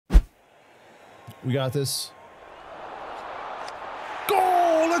We got this.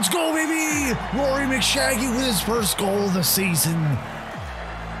 Goal! Let's go, baby! Rory McShaggy with his first goal of the season.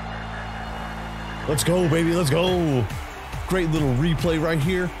 Let's go, baby. Let's go. Great little replay right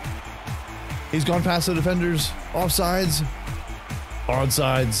here. He's gone past the defenders. Offsides.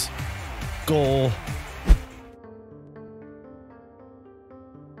 Onsides. Goal.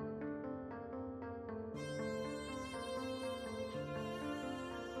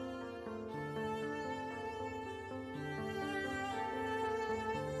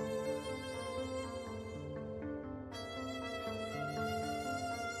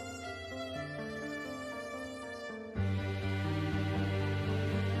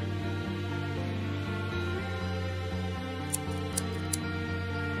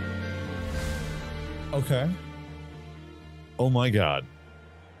 Okay. Oh my God.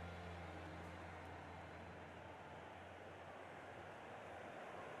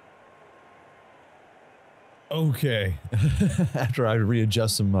 Okay. After I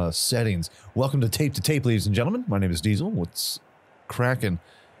readjust some settings. Welcome to Tape, ladies and gentlemen. My name is Diesel. What's cracking?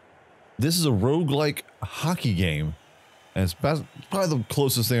 This is a roguelike hockey game. And it's probably the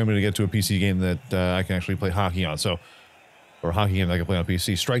closest thing I'm going to get to a PC game that I can actually play hockey on. So, or a hockey game that I can play on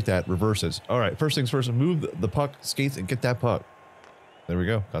PC. Strike that, reverses. All right, first things first, move the puck, skates, and get that puck. There we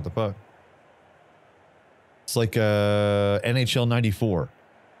go, got the puck. It's like NHL 94.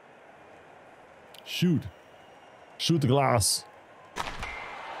 Shoot. Shoot the glass.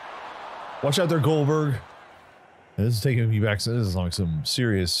 Watch out there, Goldberg. This is taking me back. This is like some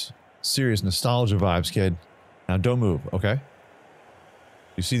serious nostalgia vibes, kid. Now don't move, okay?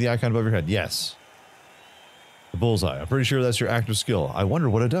 You see the icon above your head? Yes. The bullseye. I'm pretty sure that's your active skill. I wonder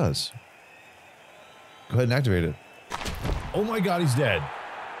what it does. Go ahead and activate it. Oh my God, he's dead.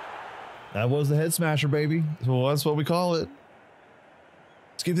 That was the head smasher, baby. So that's what we call it.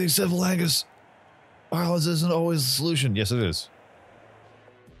 Let's keep things civil, Angus. Violence isn't always the solution. Yes, it is.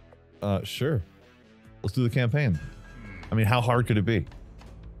 Sure. Let's do the campaign. I mean, how hard could it be?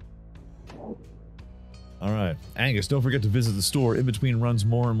 All right. Angus, don't forget to visit the store. In between runs,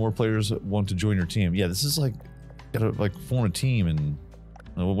 more and more players want to join your team. Yeah, this is like, gotta like form a team and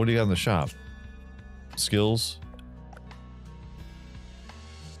what do you got in the shop? Skills.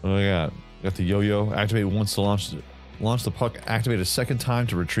 What do I got? Got the yo-yo. Activate once to launch the puck. Activate a second time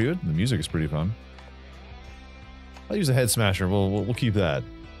to retrieve it. The music is pretty fun. I'll use a head smasher. We'll keep that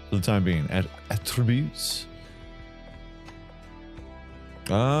for the time being. Attributes.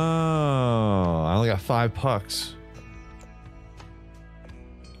 Oh, I only got 5 pucks.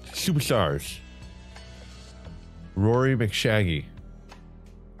 Superstars. Rory McShaggy.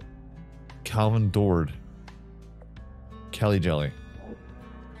 Calvin Dord. Kelly Jelly.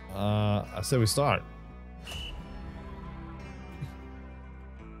 I said we start.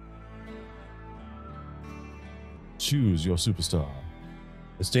 Choose your superstar.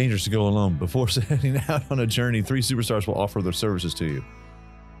 It's dangerous to go alone. Before setting out on a journey, 3 superstars will offer their services to you.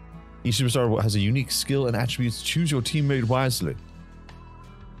 Each superstar has a unique skill and attributes. Choose your teammate wisely. You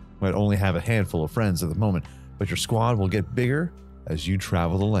might only have a handful of friends at the moment, but your squad will get bigger as you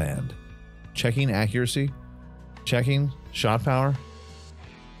travel the land. Checking accuracy. Checking shot power.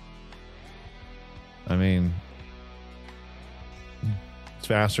 I mean, it's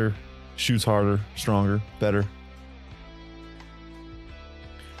faster, shoots harder, stronger, better.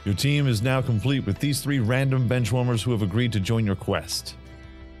 Your team is now complete with these 3 random benchwarmers who have agreed to join your quest.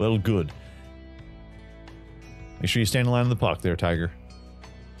 Well, good. Make sure you stand in line on the puck there, Tiger.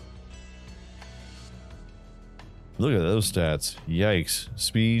 Look at those stats. Yikes.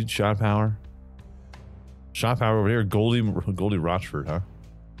 Speed, shot power. Shot power over here. Goldie Rochford, huh?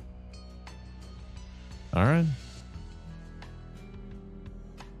 All right.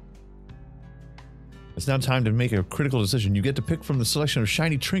 It's now time to make a critical decision. You get to pick from the selection of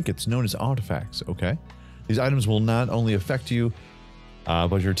shiny trinkets known as artifacts, okay? These items will not only affect you,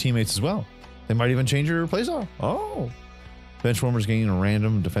 but your teammates as well. They might even change your playstyle. Oh. Benchwarmers gain a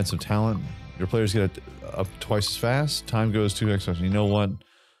random defensive talent. Your players get up twice as fast. Time goes 2x. You know what? I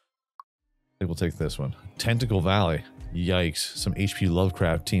think we'll take this one. Tentacle Valley. Yikes. Some HP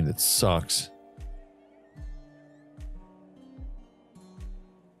Lovecraft team that sucks.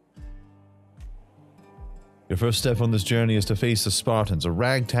 Your first step on this journey is to face the Spartans, a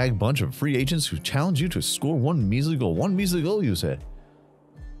ragtag bunch of free agents who challenge you to score one measly goal. One measly goal, you say?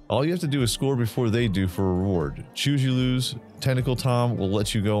 All you have to do is score before they do for a reward. Choose you lose. Tentacle Tom will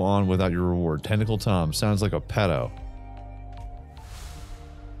let you go on without your reward. Tentacle Tom sounds like a pedo.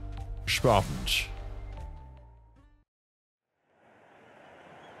 Spartans.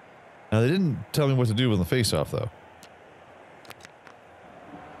 Now, they didn't tell me what to do with the face-off, though.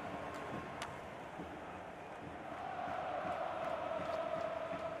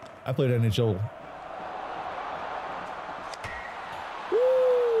 I played NHL.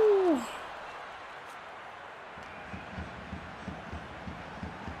 Woo!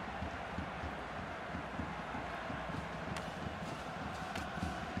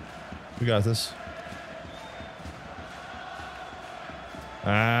 We got this.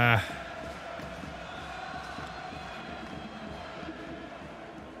 Ah.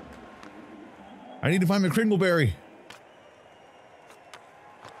 I need to find my Kringleberry.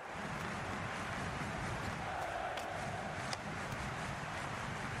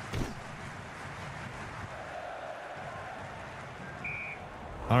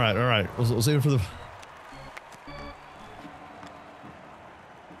 All right. We'll save it for the...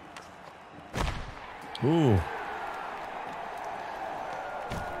 Ooh.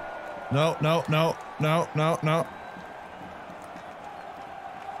 No.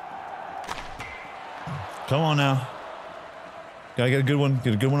 Come on now. Gotta get a good one.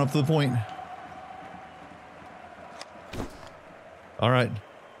 Get a good one up to the point. All right.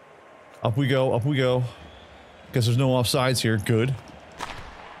 Up we go. Guess there's no offsides here. Good.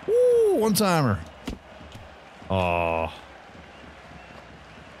 Woo! One-timer. Aw.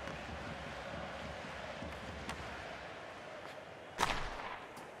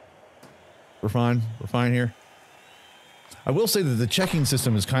 We're fine. We're fine here. I will say that the checking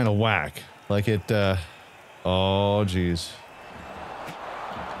system is kind of whack. Like it, oh, jeez.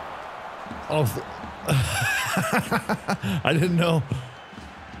 Oh, I didn't know.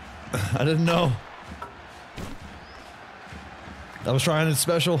 I didn't know. I was trying it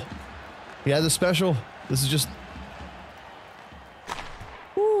special. He had the special. This is just...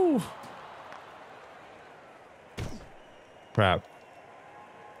 Woo. Crap.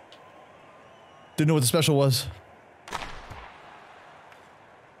 Didn't know what the special was.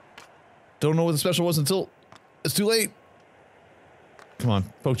 Don't know what the special was until it's too late. Come on,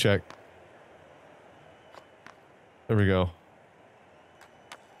 poke check. There we go.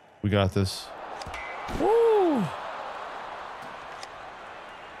 We got this. Woo!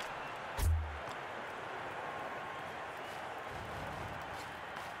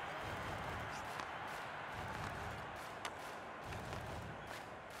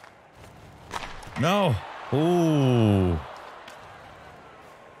 No. Ooh.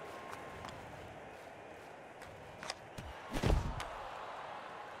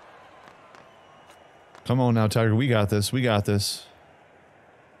 Come on now, Tiger. We got this. We got this.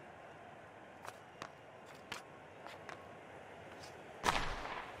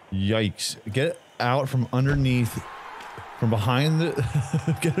 Yikes. Get out from underneath, from behind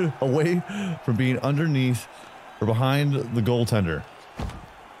the... get away from being underneath or behind the goaltender.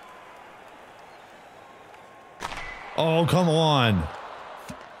 Oh, come on.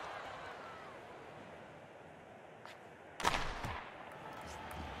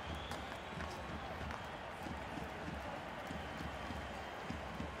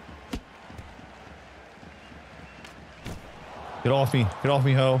 Get off me. Get off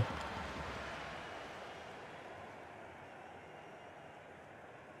me, ho.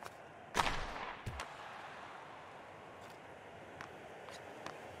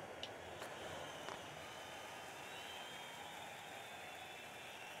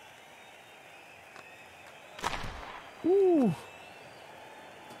 Woo.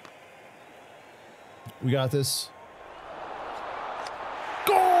 We got this.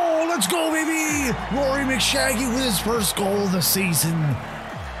 Goal! Let's go, baby! Rory McShaggy with his first goal of the season.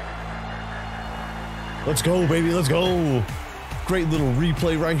 Let's go, baby. Let's go. Great little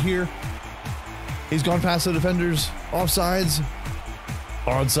replay right here. He's gone past the defenders. Offsides.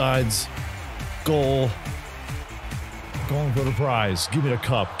 Onsides. Goal. Going for the prize. Give me the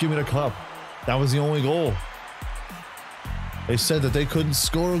cup. Give me the cup. That was the only goal. They said that they couldn't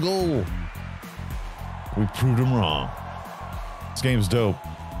score a goal. We proved them wrong. This game's dope.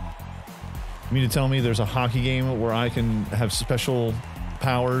 You mean to tell me there's a hockey game where I can have special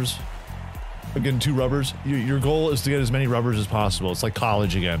powers? Again, 2 rubbers. Your goal is to get as many rubbers as possible. It's like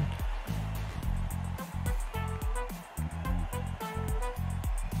college again.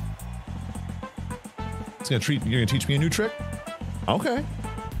 You're gonna teach me a new trick? Okay.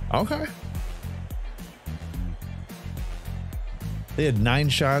 Okay. They had 9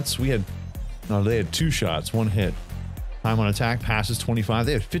 shots. They had 2 shots, 1 hit. Time on attack, passes 25.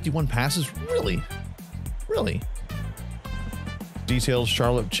 They had 51 passes? Really? Really? Details,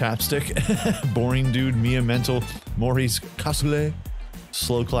 Charlotte Chapstick. Boring Dude, Mia Mental, Maurice Cassoulet.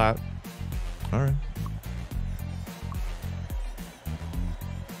 Slow clap. All right.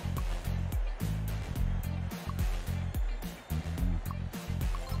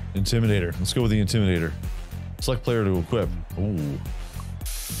 Intimidator. Let's go with the Intimidator. Select player to equip. Ooh.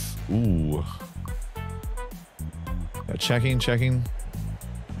 Ooh. Yeah, checking.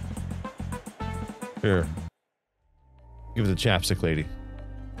 Here. Give it the chapstick lady.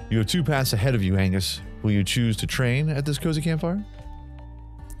 You have 2 paths ahead of you, Angus. Will you choose to train at this cozy campfire?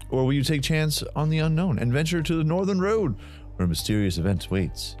 Or will you take chance on the unknown and venture to the northern road where a mysterious event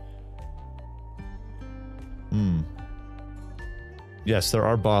waits? Yes, there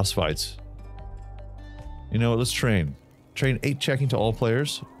are boss fights. You know what? Let's train. Train 8 checking to all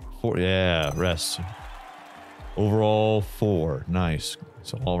players. 4, yeah, rest. Overall 4. Nice.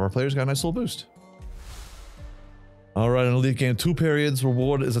 So all of our players got a nice little boost. Alright, an elite game, 2 periods.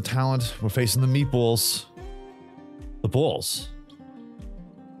 Reward is a talent. We're facing the meatballs. The balls.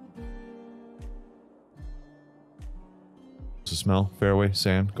 What's the smell? Fairway,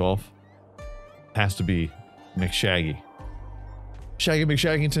 sand, golf. Has to be McShaggy. Shaggy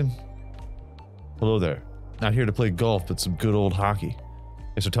McShaggington. Hello there. Not here to play golf, but some good old hockey.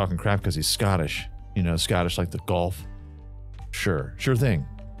 Guess they're talking crap because he's Scottish. You know, Scottish like the golf. Sure thing.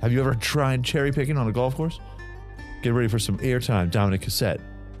 Have you ever tried cherry picking on a golf course? Get ready for some airtime, Dominic Cassette.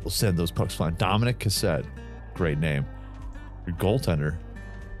 We'll send those pucks flying. Dominic Cassette. Great name. Your goaltender.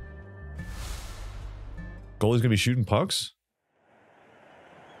 Goalie's gonna be shooting pucks?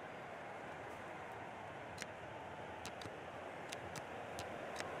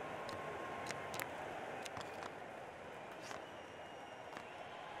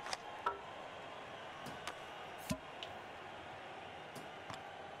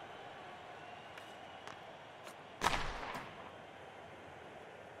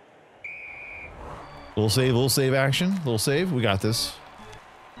 Little save action. Little save. We got this.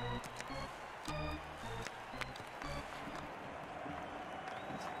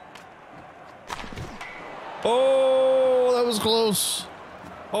 Oh, that was close.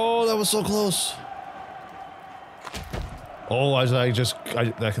 Oh, that was so close. Oh, I think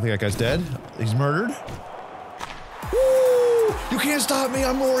that guy's dead. He's murdered. Woo! You can't stop me.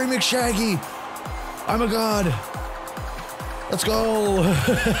 I'm Rory McShaggy. I'm a god. Let's go.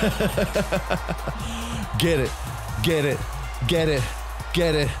 Get it. Get it. Get it.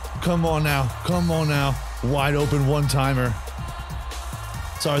 Get it. Come on now. Come on now. Wide open one-timer.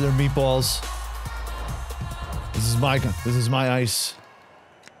 Sorry, they're meatballs. This is my ice.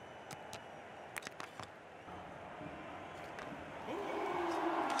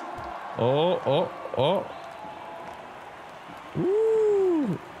 Oh.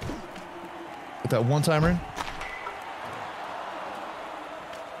 Woo. Get that one-timer in.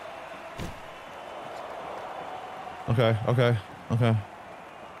 Okay.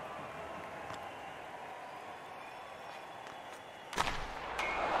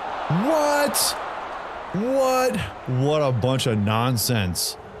 What? What a bunch of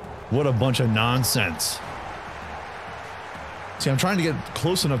nonsense. What a bunch of nonsense. See, I'm trying to get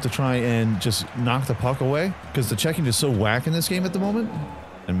close enough to try and just knock the puck away, because the checking is so whack in this game at the moment.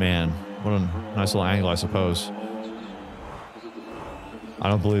 And man, what a nice little angle, I suppose. I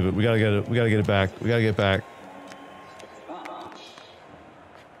don't believe it. We gotta get it. We gotta get it back. We gotta get back.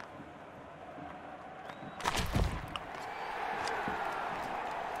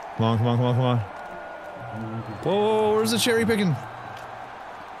 Come on. Whoa, where's the cherry picking?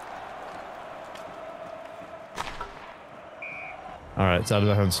 Alright, it's out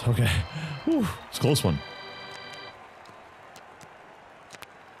of bounds. Okay. Whew, it's a close one.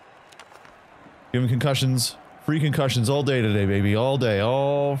 Give him concussions. Free concussions all day today, baby. All day.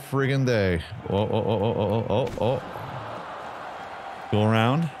 All friggin' day. Oh. Go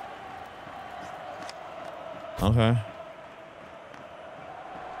around. Okay.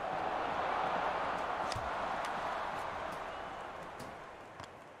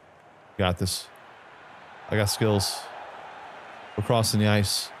 Got this. I got skills. We're crossing the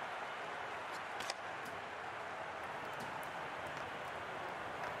ice.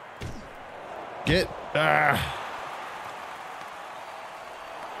 Get.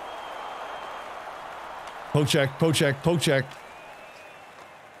 Poke check.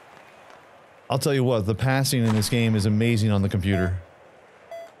 I'll tell you what, the passing in this game is amazing on the computer.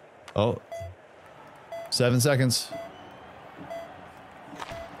 Oh. 7 seconds.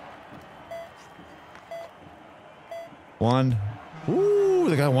 One. Ooh,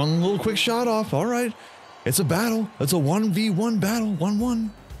 they got one little quick shot off. All right. It's a battle. It's a 1v1 battle. 1-1.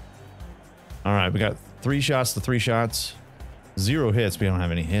 All right, we got 3 shots to 3 shots. 0 hits. We don't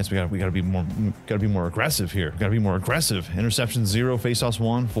have any hits. We gotta be more aggressive here. We gotta be more aggressive. Interception 0, faceoffs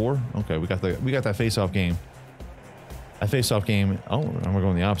 1, 4. Okay, we got that faceoff game. That faceoff game. Oh, and we're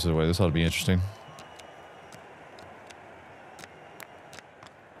going the opposite way. This ought to be interesting.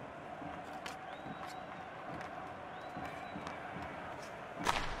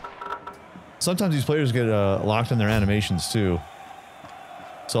 Sometimes these players get locked in their animations too.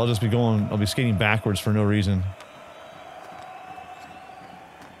 So I'll just be going, I'll be skating backwards for no reason.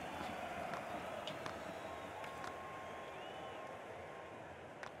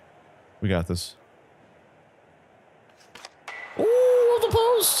 We got this. Ooh, off the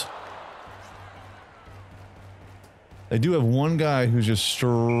post! They do have one guy who's just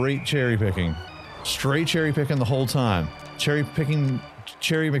straight cherry picking. Straight cherry picking the whole time. Cherry picking,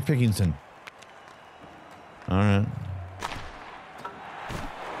 Cherry McPickington. Alright.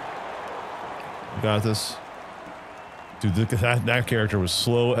 Got this. Dude, that character was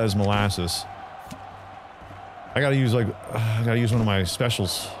slow as molasses. I gotta use one of my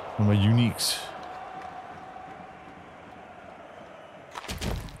specials, one of my uniques.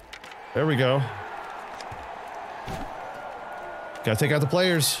 There we go. Gotta take out the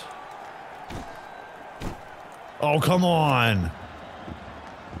players. Oh, come on.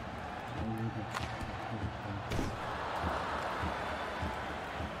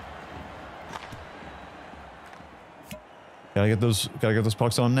 Gotta get those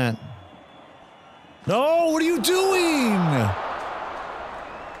pucks on net. No, what are you doing?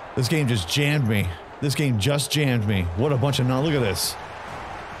 This game just jammed me. This game just jammed me. What a bunch of look at this.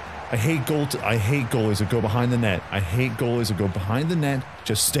 I hate goalies that go behind the net. I hate goalies that go behind the net.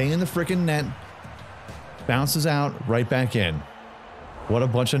 Just stay in the frickin' net. Bounces out, right back in. What a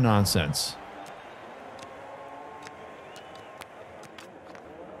bunch of nonsense.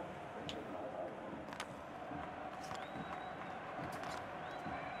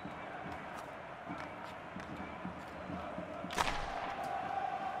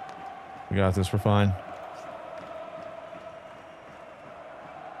 We got this, we're fine.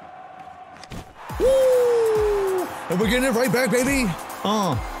 Woo! And we're getting it right back, baby!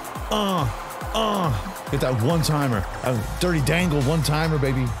 Get that one-timer. A dirty dangle one-timer,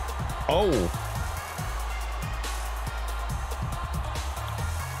 baby. Oh.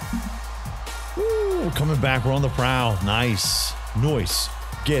 Woo! Coming back, we're on the prowl. Nice. Nice.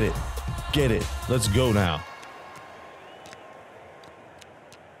 Get it. Get it. Let's go now.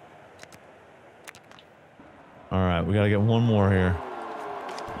 Alright, we gotta get one more here.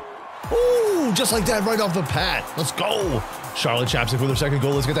 Ooh, just like that, right off the pat. Let's go. Charlotte Chapstick with her second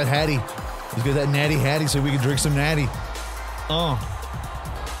goal. Let's get that Hattie. Let's get that natty Hattie so we can drink some natty.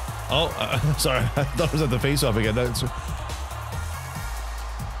 Sorry. I thought it was at the face-off again. That's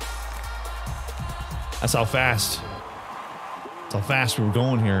how fast. That's how fast we were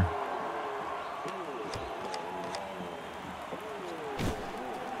going here.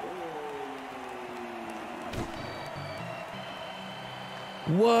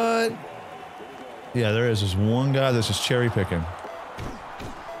 What? Yeah, there is. There's one guy that's just cherry picking.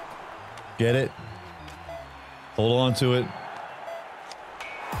 Get it? Hold on to it.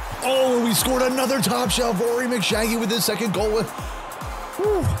 Oh, we scored another top shelf. Rory McShaggy with his second goal.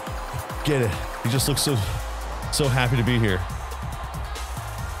 Whew. Get it. He just looks so happy to be here.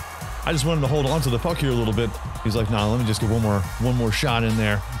 I just wanted to hold on to the puck here a little bit. He's like, nah, let me just get one more shot in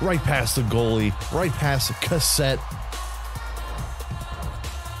there. Right past the goalie. Right past the cassette.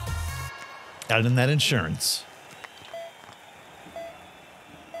 Out in that insurance.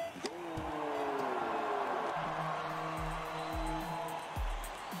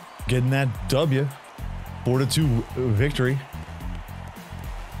 Getting that W. 4-2 victory.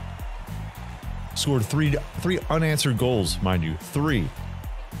 Scored three unanswered goals, mind you. 3.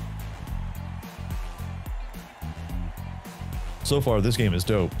 So far, this game is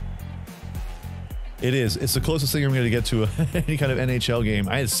dope. It is. It's the closest thing I'm going to get to any kind of NHL game.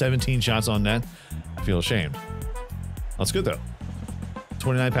 I had 17 shots on net. I feel ashamed. That's good, though.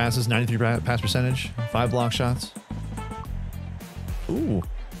 29 passes, 93 pass percentage, 5 block shots. Ooh.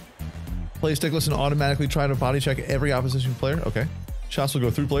 Play stickless and automatically try to body check every opposition player. Okay. Shots will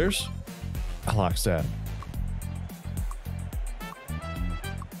go through players. I like that.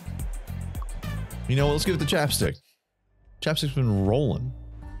 You know what? Let's give it the chapstick. Chapstick's been rolling.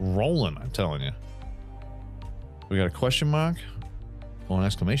 Rolling, I'm telling you. We got a question mark? Or an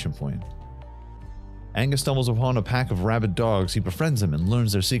exclamation point. Angus stumbles upon a pack of rabid dogs. He befriends them and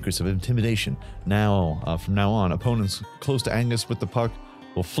learns their secrets of intimidation. Now, from now on, opponents close to Angus with the puck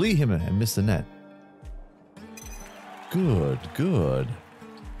will flee him and miss the net. Good, good.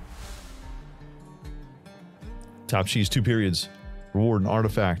 Top cheese, 2 periods. Reward and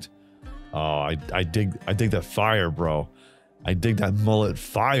artifact. Oh, I dig that fire, bro. I dig that mullet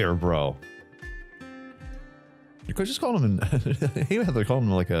fire, bro. You could just call him he had to call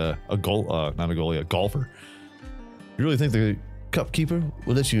him like a goal, not a goalie, a golfer. You really think the cup keeper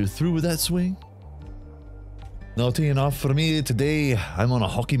will let you through with that swing? No teeing off for me today. I'm on a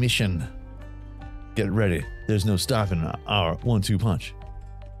hockey mission. Get ready. There's no stopping our 1-2 punch.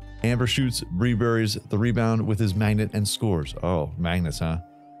 Amber shoots, Bree buries the rebound with his magnet and scores. Oh, magnets, huh?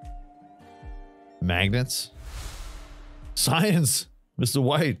 Magnets? Science, Mr.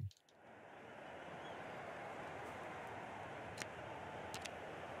 White.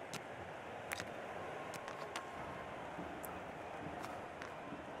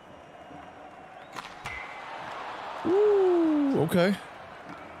 Ooh, okay.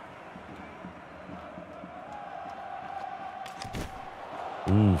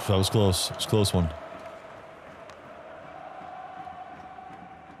 Ooh, that was close. It was a close one.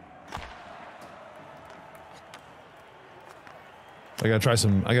 I gotta try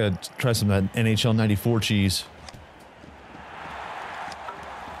some of that NHL 94 cheese.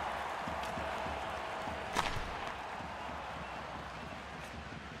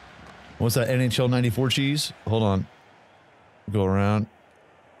 What's that NHL 94 cheese? Hold on. Go around.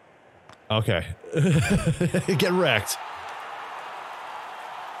 Okay. Get wrecked.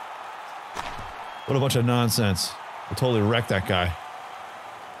 What a bunch of nonsense. I totally wrecked that guy.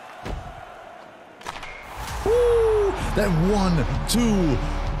 Woo! That 1-2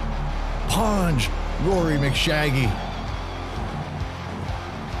 punch, Rory McShaggy.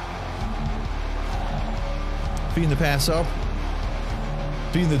 Feeding the pass up.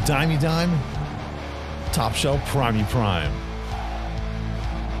 Feeding the dimey dime. Top shelf primey prime.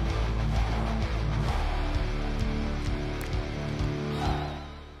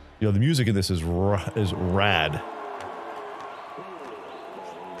 Yo, the music in this is rad.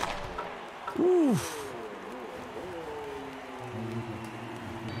 Oof.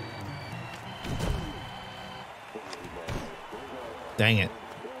 Dang it.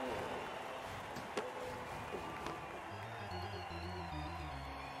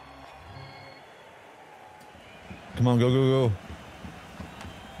 Come on, go, go, go.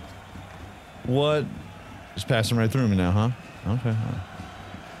 What? Just passing right through me now, huh? Okay.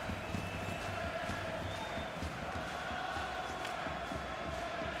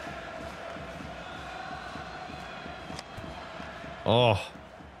 Oh,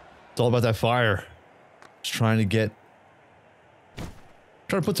 it's all about that fire. Just trying to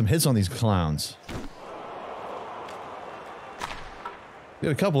put some hits on these clowns.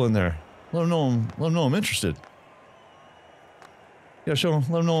 Get a couple in there. Let them know I'm interested. Yeah, show them,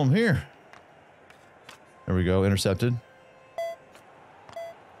 let them know I'm here. There we go, intercepted.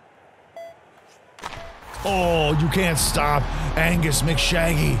 Oh, you can't stop Angus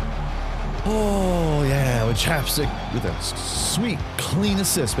McShaggy. Oh, yeah, with chapstick, with a sweet, clean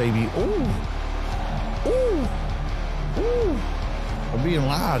assist, baby. Ooh. Ooh. Ooh. I'm being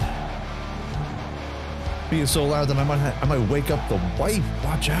loud. Being so loud that I might wake up the wife.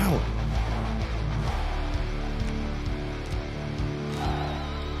 Watch out.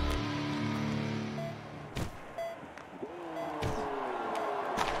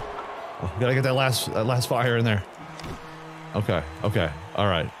 Oh, gotta get that last fire in there. Okay, okay, all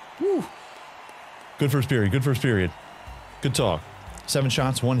right. Woo. Good first period, good first period. Good talk. 7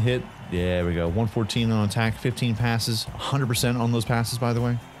 shots, 1 hit. Yeah, there we go. 114 on attack, 15 passes, 100% on those passes, by the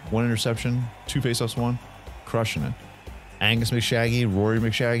way. 1 interception, 2 faceoffs, 1. Crushing it. Angus McShaggy, Rory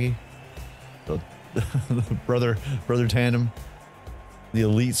McShaggy. The brother tandem. The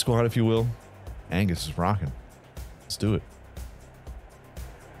elite squad, if you will. Angus is rocking. Let's do it.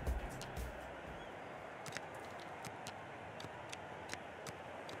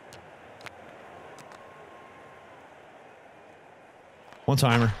 One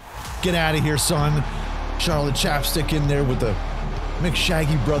timer. Get out of here, son. Charlotte Chapstick in there with the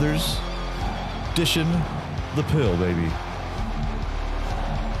McShaggy brothers. Dishing the pill, baby.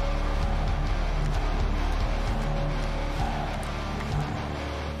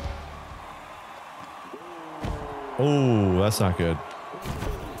 Oh, that's not good.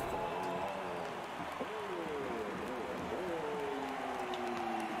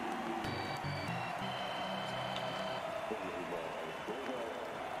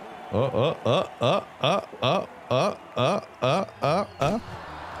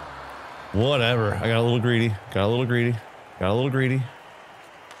 Whatever. I got a little greedy. Got a little greedy. Got a little greedy.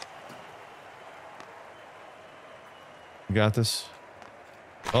 You got this.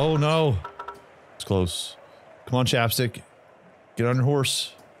 Oh no. It's close. Come on, Chapstick. Get on your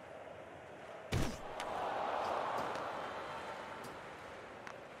horse.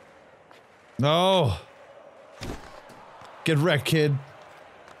 No. Get wrecked, kid.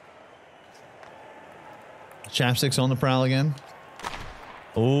 Chapstick's on the prowl again.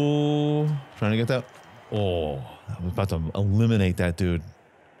 Oh, trying to get that. Oh, I was about to eliminate that dude.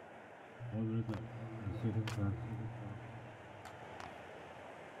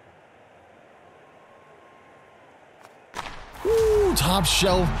 Ooh, top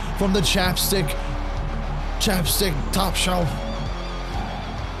shelf from the chapstick. Chapstick, top shelf.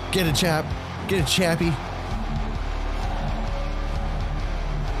 Get it, chap. Get it, chappy.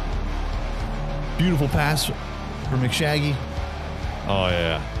 Beautiful pass for McShaggy. Oh,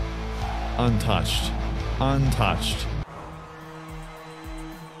 yeah. Untouched. Untouched.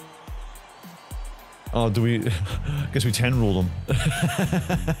 Oh, do we... guess we 10 ruled him.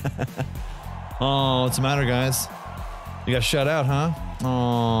 Oh, what's the matter, guys? You got shut out, huh?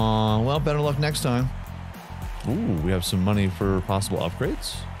 Oh, well, better luck next time. Ooh, we have some money for possible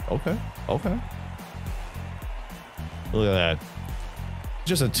upgrades. Okay, okay. Look at that.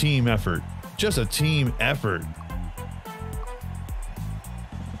 Just a team effort. Just a team effort.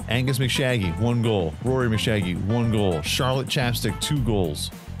 Angus McShaggy, 1 goal. Rory McShaggy, 1 goal. Charlotte Chapstick, 2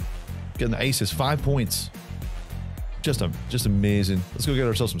 goals. Getting the aces, 5 points. Just amazing. Let's go get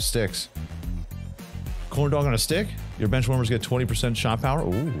ourselves some sticks. Corn dog on a stick. Your bench warmers get 20% shot power.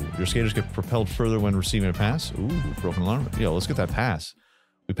 Ooh. Your skaters get propelled further when receiving a pass. Ooh, broken alarm. Yo, let's get that pass.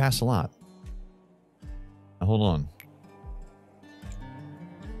 We passed a lot. Now, hold on.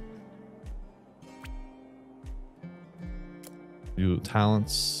 View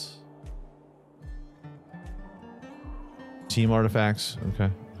talents. Team artifacts.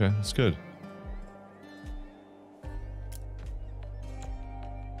 Okay, okay, that's good.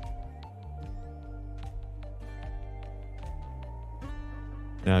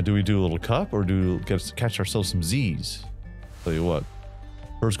 Now, do we do a little cup or do we catch ourselves some Z's? Tell you what,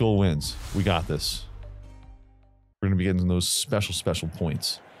 first goal wins. We got this. We're gonna be getting those special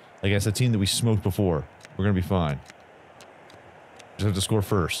points. Like I said, team that we smoked before. We're gonna be fine. Just have to score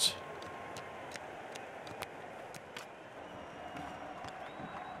first.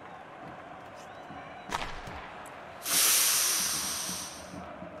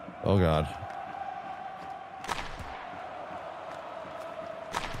 Oh God.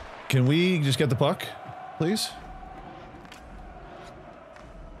 Can we just get the puck, please?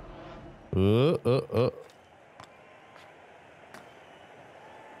 Come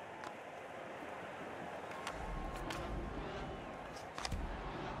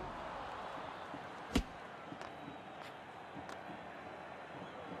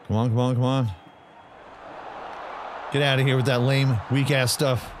on, come on, come on. Get out of here with that lame, weak-ass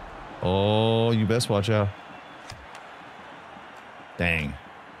stuff. Oh, you best watch out. Dang.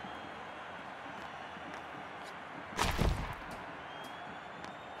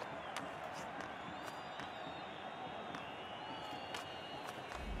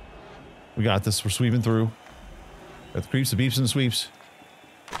 We got this. We're sweeping through. Got the creeps, the beeps, and the sweeps.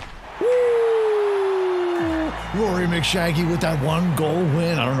 Woo! Rory McShaggy with that 1 goal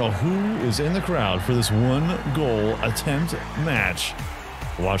win. I don't know who is in the crowd for this 1 goal attempt match.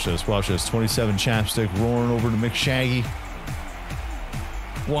 Watch this. Watch this. 27 chapstick roaring over to McShaggy.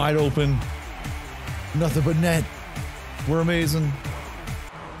 Wide open. Nothing but net. We're amazing.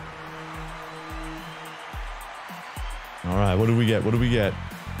 All right. What do we get? What do we get?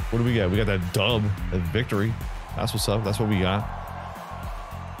 What do we get? We got that dub, that victory. That's what's up. That's what we got.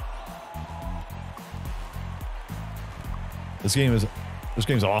 This game's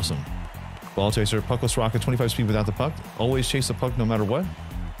awesome. Ball chaser, puckless rocket, 25 speed without the puck. Always chase the puck no matter what.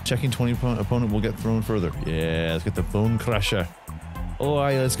 Checking 20 opponent will get thrown further. Yeah, let's get the bone crusher. Oh,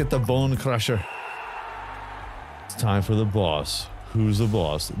 yeah, let's get the bone crusher. It's time for the boss. Who's the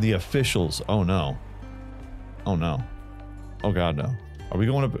boss? The officials. Oh no. Oh no. Oh God, no. Are we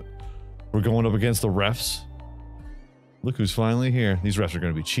going up? We're going up against the refs. Look who's finally here. These refs are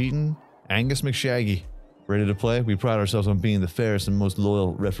going to be cheating. Angus McShaggy. Ready to play? We pride ourselves on being the fairest and most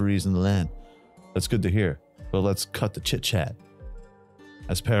loyal referees in the land. That's good to hear. But let's cut the chit-chat.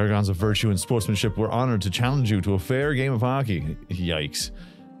 As paragons of virtue and sportsmanship, we're honored to challenge you to a fair game of hockey. Yikes.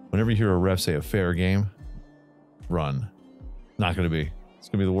 Whenever you hear a ref say a fair game, run. Not going to be. It's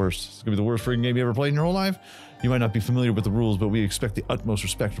going to be the worst. It's going to be the worst freaking game you ever played in your whole life. You might not be familiar with the rules, but we expect the utmost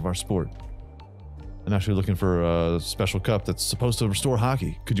respect of our sport. I'm actually looking for a special cup that's supposed to restore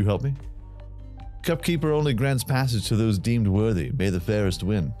hockey. Could you help me? Cupkeeper only grants passage to those deemed worthy. May the fairest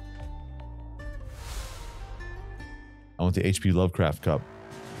win. I want the HP Lovecraft Cup.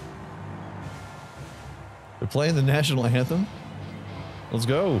 They're playing the national anthem? Let's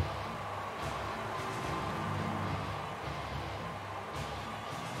go.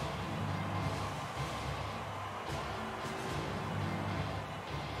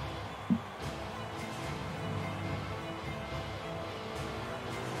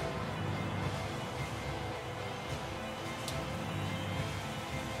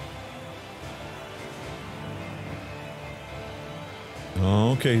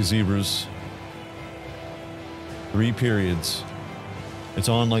 Okay, zebras. 3 periods. It's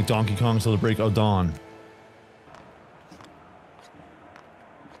on like Donkey Kong till the break of dawn.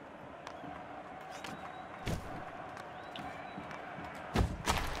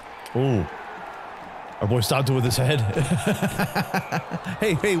 Oh. Our boy stopped it with his head.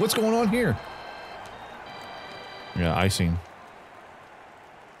 Hey, what's going on here? Yeah, icing.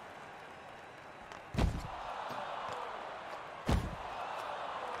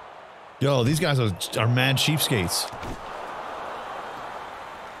 Yo, these guys are mad cheapskates.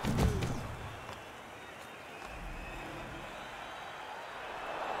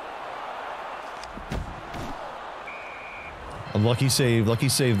 A lucky save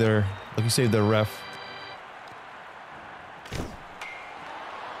there. Lucky save there, ref.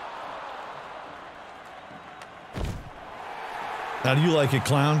 How do you like it,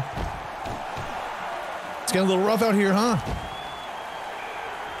 clown? It's getting a little rough out here, huh?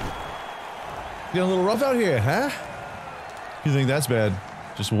 Getting a little rough out here, huh? You think that's bad?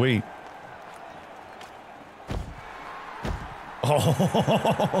 Just wait.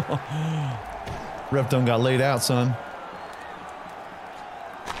 Oh, ref done got laid out, son.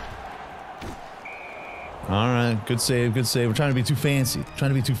 All right, good save, good save. We're trying to be too fancy.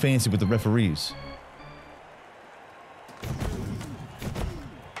 Trying to be too fancy with the referees.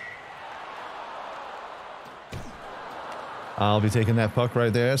 I'll be taking that puck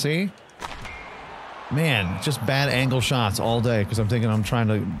right there, see? Man, just bad angle shots all day because I'm thinking I'm trying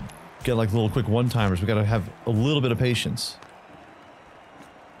to get like little quick one-timers. We gotta have a little bit of patience.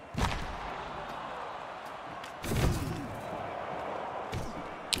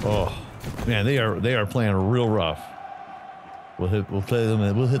 Oh, man, they are playing real rough. We'll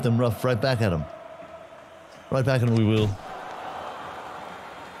hit them rough right back at them. Right back at them we will.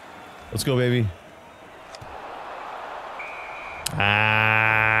 Let's go, baby.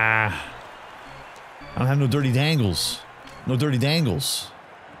 Ah. I don't have no dirty dangles. No dirty dangles.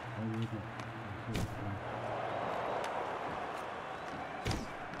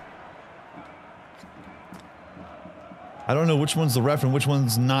 I don't know which one's the ref and which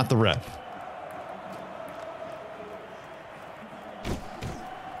one's not the ref.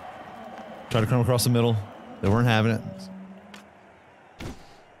 Try to come across the middle. They weren't having it.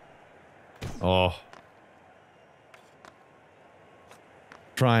 Oh.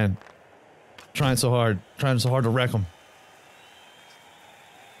 Trying so hard to wreck them.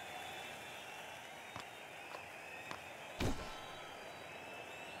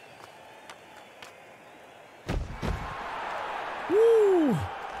 Woo!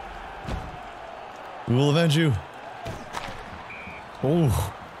 We will avenge you.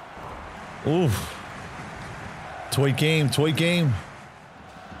 Oh. Oh. Toy game, toy game.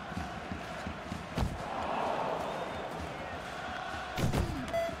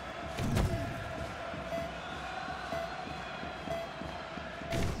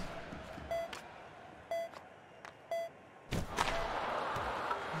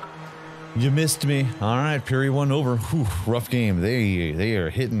 You missed me. All right, period 1 over. Whew, rough game. They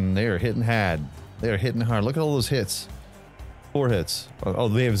are hitting hard. They are hitting hard. Look at all those hits. 4 hits. Oh,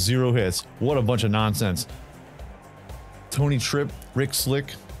 they have 0 hits. What a bunch of nonsense. Tony Tripp, Rick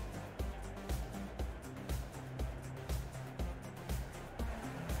Slick.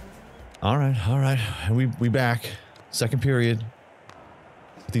 All right. We back. Second period.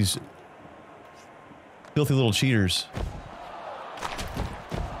 These filthy little cheaters.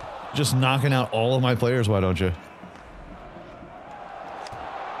 Just knocking out all of my players, why don't you?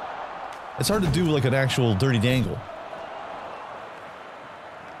 It's hard to do like an actual dirty dangle.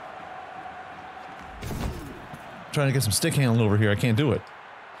 Trying to get some stick handling over here, I can't do it.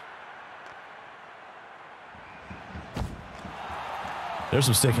 There's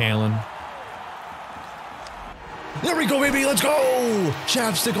some stick handling. There we go, baby, let's go!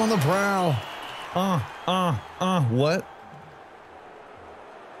 Chapstick on the prow. What?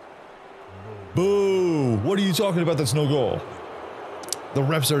 Boo! What are you talking about? That's no goal. The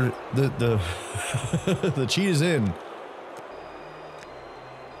refs are the cheat is in.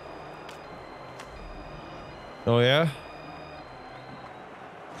 Oh yeah?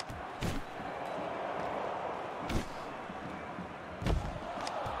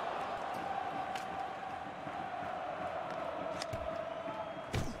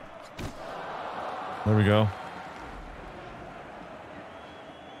 There we go.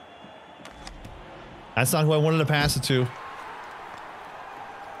 That's not who I wanted to pass it to.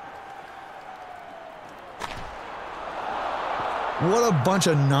 What a bunch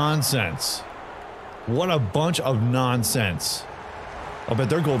of nonsense. What a bunch of nonsense. I'll bet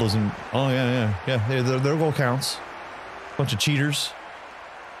their goal doesn't... Oh, yeah. Their goal counts. Bunch of cheaters.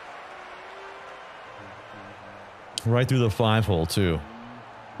 Right through the 5-hole, too.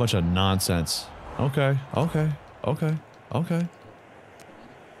 Bunch of nonsense. Okay, okay, okay, okay.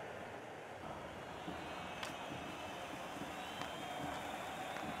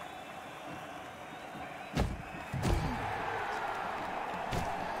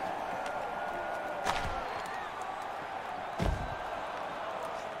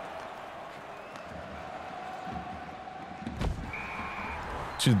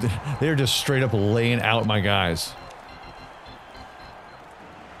 Dude, they're just straight up laying out my guys.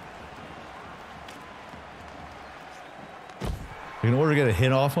 In order to get a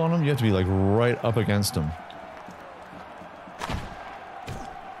hit off on them, you have to be like right up against them.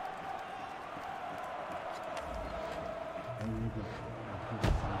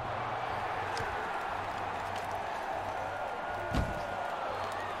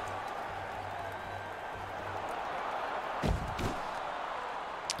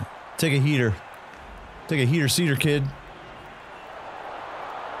 Take a heater. Take a heater seater, kid.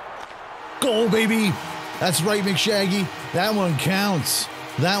 Goal, baby! That's right, McShaggy. That one counts.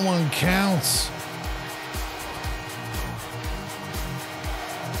 That one counts.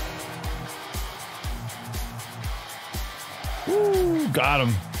 Woo, got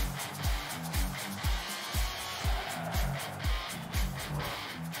him.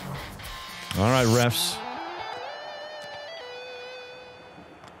 All right, refs.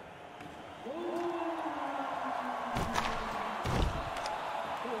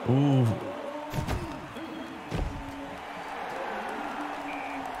 Ooh.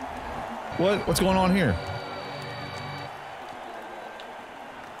 What's going on here?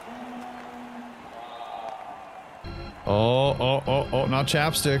 Oh, not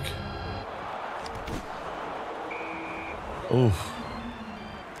chapstick. Oof.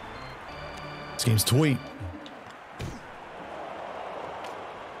 This game's tweet.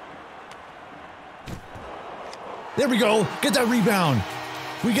 There we go. Get that rebound.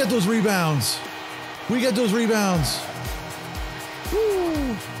 We get those rebounds. We get those rebounds.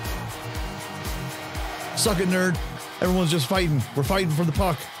 Woo. Suck it, nerd. Everyone's just fighting. We're fighting for the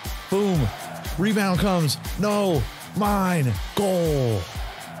puck. Boom. Rebound comes. No. Mine. Goal.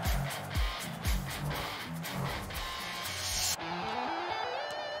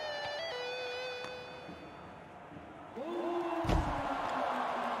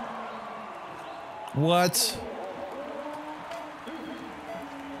 What?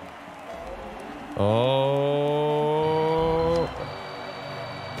 Oh.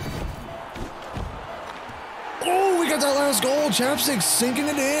 Oh, we got that last goal. Chapstick sinking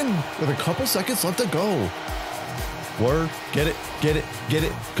it in with a couple seconds left to go. Word. Get it. Get it. Get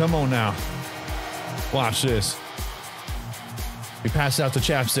it. Come on now. Watch this. We pass out to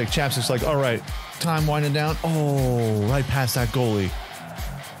Chapstick. Chapstick's like, all right, time winding down. Oh, right past that goalie.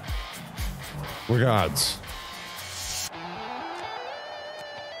 We're gods.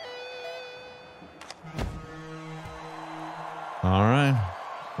 All right,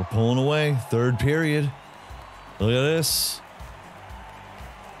 we're pulling away. Third period. Look at this.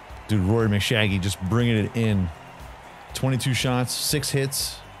 Dude, Rory McShaggy just bringing it in. 22 shots, 6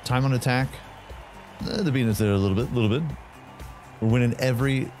 hits, time on attack. They're beating us there a little bit. We're winning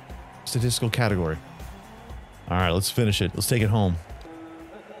every statistical category. All right, let's finish it. Let's take it home.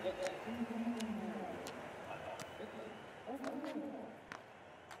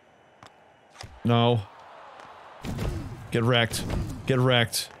 No. Get wrecked. Get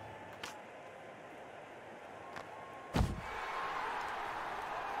wrecked.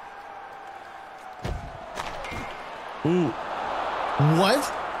 Ooh.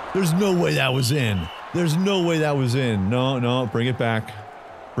 What? There's no way that was in. There's no way that was in. No, no, bring it back.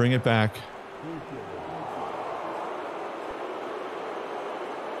 Bring it back.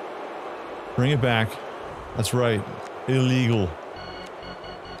 Bring it back. That's right. Illegal.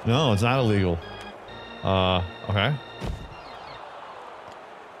 No, it's not illegal. Okay.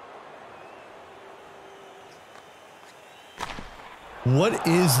 What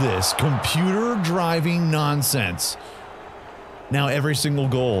is this computer driving nonsense? Now every single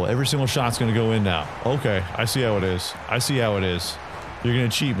goal, every single shot's gonna go in now. Okay, I see how it is. I see how it is. You're gonna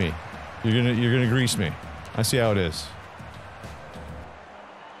cheat me. You're gonna grease me. I see how it is.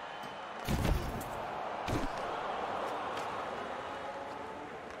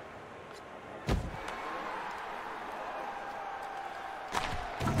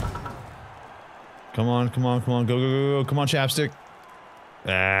 Come on, come on, come on, go, go, go, go, come on, Chapstick.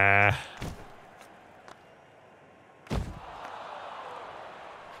 Ah.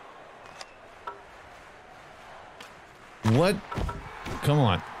 What? Come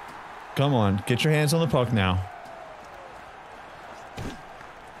on. Come on, get your hands on the puck now.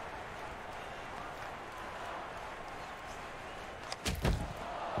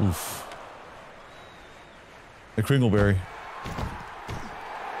 Oof. The Kringleberry.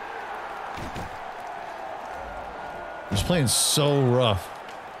 He's playing so rough.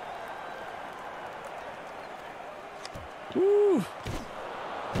 Woo.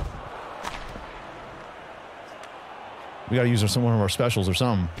 We gotta use some one of our specials or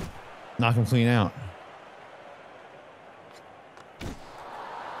something. Knock him clean out.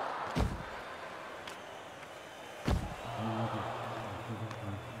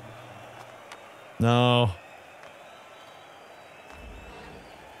 No.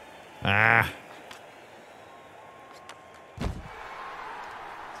 Ah.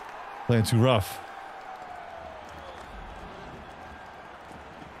 Playing too rough.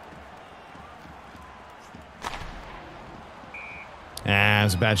 Ah, it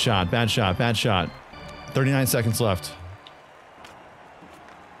was a bad shot, bad shot, bad shot. 39 seconds left.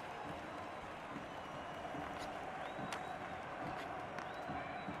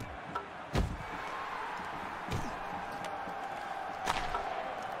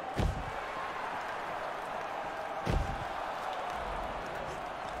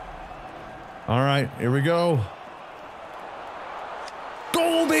 All right, here we go.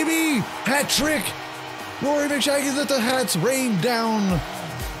 Goal, baby! Hat trick! Rory McShaggy let the hats rain down.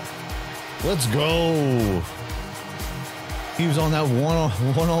 Let's go. He was on that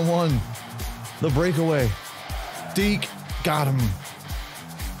one-on-one. The breakaway. Deke got him.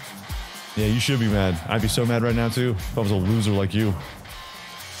 Yeah, you should be mad. I'd be so mad right now, too, if I was a loser like you.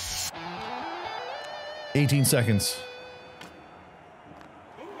 18 seconds.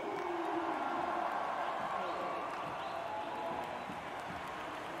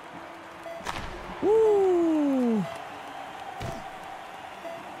 Woo!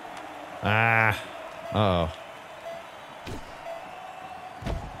 Ah. Uh-oh.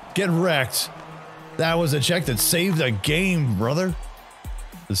 Get wrecked. That was a check that saved the game, brother.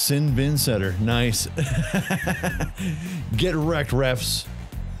 The sin bin setter. Nice. Get wrecked, refs.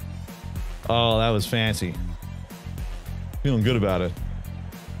 Oh, that was fancy. Feeling good about it.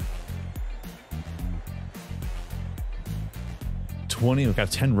 20. We've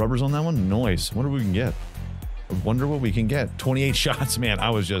got 10 rubbers on that one. Nice. Wonder what we can get. I wonder what we can get. 28 shots. Man,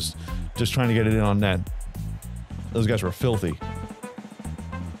 I was just trying to get it in on net. Those guys were filthy.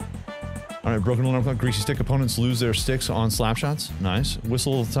 All right, broken alarm clock. Greasy stick. Opponents lose their sticks on slap shots. Nice.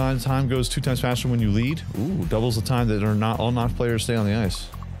 Whistle time goes 2 times faster when you lead. Ooh, doubles the time that are not all knocked players stay on the ice.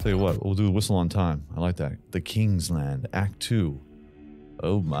 Tell you what, we'll do a whistle on time. I like that. The King's Land, Act 2.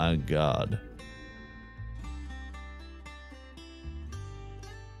 Oh my God.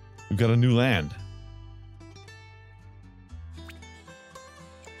 We've got a new land.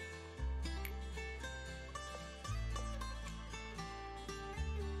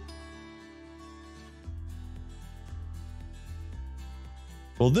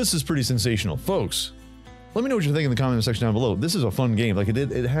 Well, this is pretty sensational, folks. Let me know what you think in the comment section down below. This is a fun game. Like it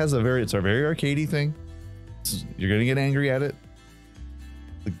has it's a very arcadey thing. You're gonna get angry at it.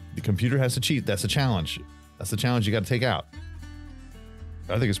 The computer has to cheat. That's a challenge. That's the challenge you got to take out.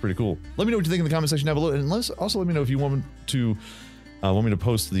 I think it's pretty cool. Let me know what you think in the comment section down below, and also let me know if you want me to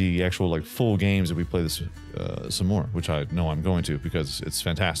post the actual like full games that we play this some more, which I know I'm going to because it's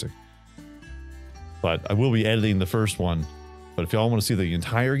fantastic. But I will be editing the first one. But if y'all want to see the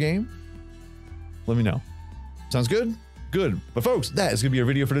entire game, let me know. Sounds good? Good. But folks, that is going to be our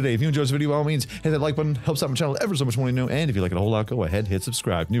video for today. If you enjoyed this video, by all means, hit that like button. Helps out my channel ever so much more to know. And if you like it a whole lot, go ahead, hit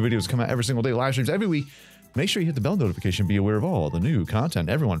subscribe. New videos come out every single day. Live streams every week. Make sure you hit the bell notification. Be aware of all the new content.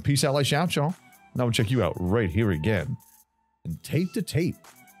 Everyone, peace out, like, shout, y'all. And I will check you out right here again. And tape to tape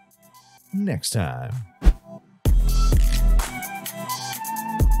next time.